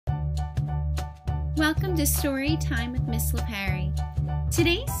Welcome to Story Time with Miss LaPerry.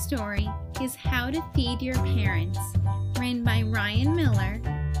 Today's story is How to Feed Your Parents, written by Ryan Miller,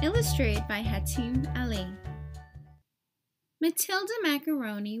 illustrated by Hatim Ali. Matilda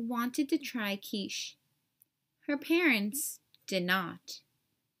Macaroni wanted to try quiche. Her parents did not.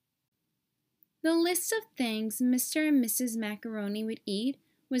 The list of things Mr. and Mrs. Macaroni would eat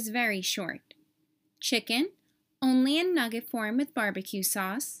was very short. Chicken, only in nugget form with barbecue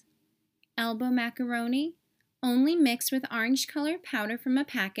sauce. Elbow macaroni, only mixed with orange color powder from a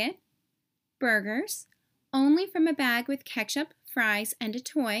packet. Burgers, only from a bag with ketchup, fries, and a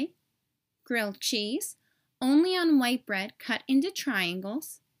toy. Grilled cheese, only on white bread cut into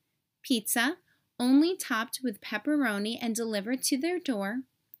triangles. Pizza, only topped with pepperoni and delivered to their door.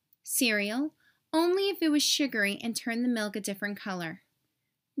 Cereal, only if it was sugary and turned the milk a different color.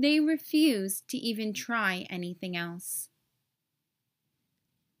 They refused to even try anything else.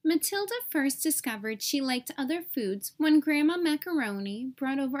 Matilda first discovered she liked other foods when Grandma Macaroni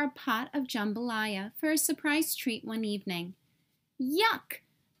brought over a pot of jambalaya for a surprise treat one evening. "Yuck!"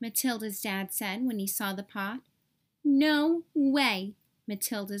 Matilda's dad said when he saw the pot. "No way,"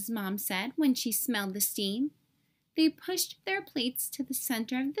 Matilda's mom said when she smelled the steam. They pushed their plates to the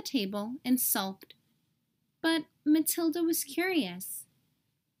center of the table and sulked. But Matilda was curious.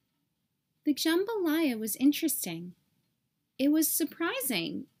 The jambalaya was interesting. It was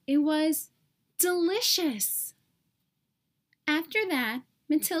surprising. It was delicious. After that,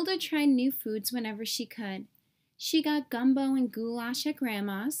 Matilda tried new foods whenever she could. She got gumbo and goulash at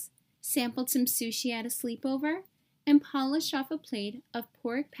Grandma's, sampled some sushi at a sleepover, and polished off a plate of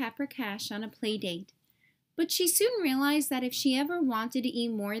pork paprikash on a play date. But she soon realized that if she ever wanted to eat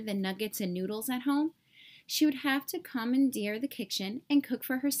more than nuggets and noodles at home, she would have to commandeer the kitchen and cook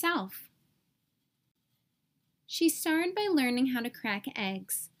for herself. She started by learning how to crack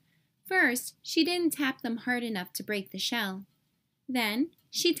eggs. First, she didn't tap them hard enough to break the shell. Then,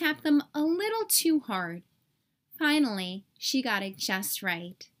 she tapped them a little too hard. Finally, she got it just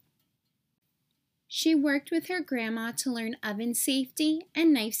right. She worked with her grandma to learn oven safety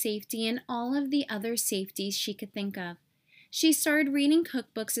and knife safety and all of the other safeties she could think of. She started reading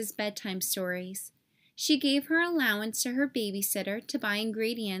cookbooks as bedtime stories. She gave her allowance to her babysitter to buy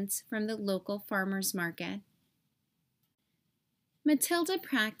ingredients from the local farmer's market. Matilda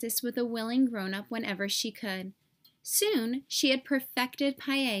practiced with a willing grown-up whenever she could. Soon, she had perfected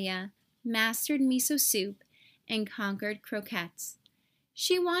paella, mastered miso soup, and conquered croquettes.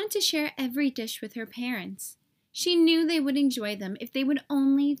 She wanted to share every dish with her parents. She knew they would enjoy them if they would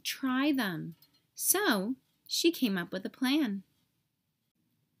only try them. So, she came up with a plan.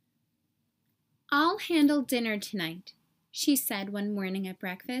 "I'll handle dinner tonight," she said one morning at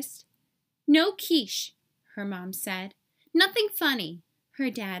breakfast. "No quiche," her mom said. "Nothing funny," her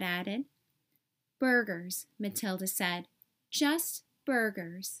dad added. "Burgers," Matilda said. "Just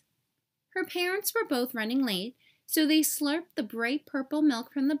burgers." Her parents were both running late, so they slurped the bright purple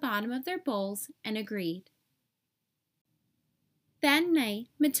milk from the bottom of their bowls and agreed. That night,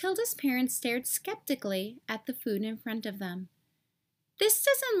 Matilda's parents stared skeptically at the food in front of them. "This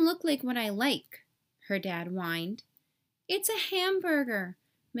doesn't look like what I like," her dad whined. "It's a hamburger,"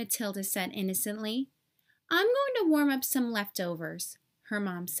 Matilda said innocently. "I'm going to warm up some leftovers," her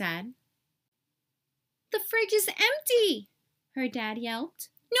mom said. "The fridge is empty," her dad yelped.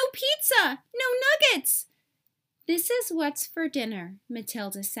 "No pizza! No nuggets!" "This is what's for dinner,"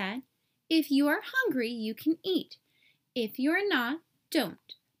 Matilda said. "If you are hungry, you can eat. If you're not,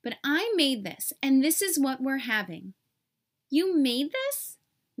 don't. But I made this, and this is what we're having." "You made this?"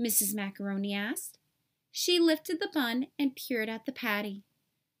 Mrs. Macaroni asked. She lifted the bun and peered at the patty.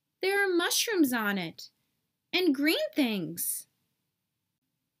 "There are mushrooms on it. And green things."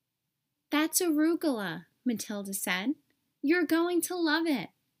 "That's arugula," Matilda said. "You're going to love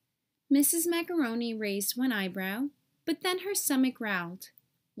it." Mrs. Macaroni raised one eyebrow, but then her stomach growled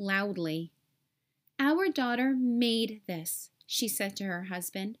loudly. "Our daughter made this," she said to her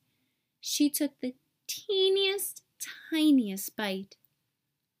husband. She took the teeniest, tiniest bite.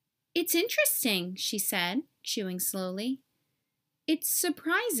 "It's interesting," she said, chewing slowly. "It's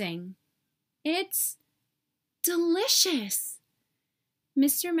surprising. It's delicious."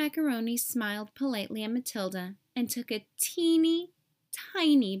 Mr. Macaroni smiled politely at Matilda and took a teeny,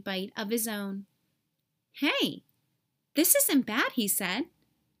 tiny bite of his own. "Hey, this isn't bad," he said.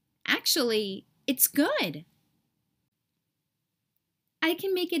 "Actually, it's good." "I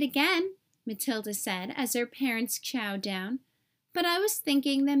can make it again," Matilda said as her parents chowed down, "but I was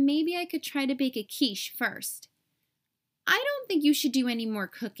thinking that maybe I could try to bake a quiche first." "I don't think you should do any more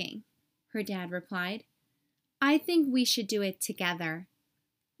cooking," her dad replied. "I think we should do it together."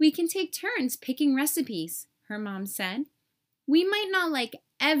 We can take turns picking recipes, her mom said. We might not like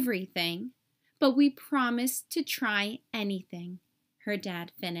everything, but we promise to try anything, her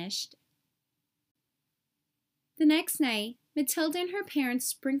dad finished. The next night, Matilda and her parents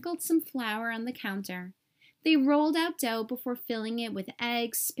sprinkled some flour on the counter. They rolled out dough before filling it with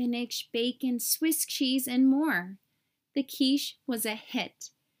eggs, spinach, bacon, Swiss cheese, and more. The quiche was a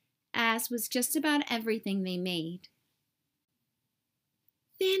hit, as was just about everything they made.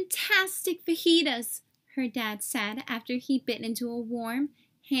 Fantastic fajitas, her dad said after he bit into a warm,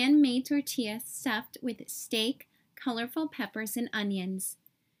 handmade tortilla stuffed with steak, colorful peppers, and onions.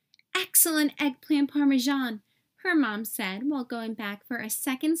 Excellent eggplant parmesan, her mom said while going back for a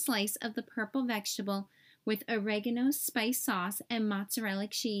second slice of the purple vegetable with oregano spice sauce and mozzarella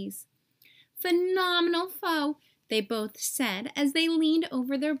cheese. Phenomenal pho, they both said as they leaned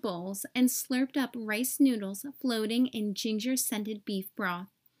over their bowls and slurped up rice noodles floating in ginger-scented beef broth.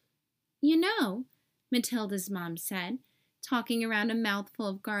 You know, Matilda's mom said, talking around a mouthful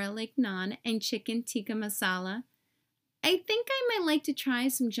of garlic naan and chicken tikka masala, I think I might like to try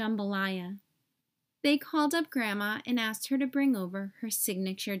some jambalaya. They called up Grandma and asked her to bring over her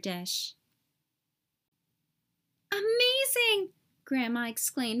signature dish. Amazing! Grandma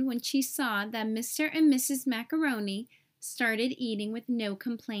exclaimed when she saw that Mr. and Mrs. Macaroni started eating with no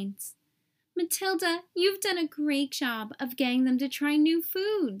complaints. Matilda, you've done a great job of getting them to try new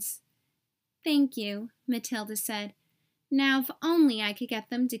foods. Thank you, Matilda said. Now if only I could get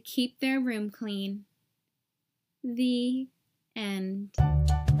them to keep their room clean. The end.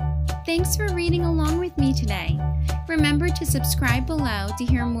 Thanks for reading along with me today. Remember to subscribe below to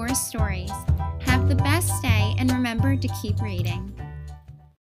hear more stories. Have the best day and remember to keep reading.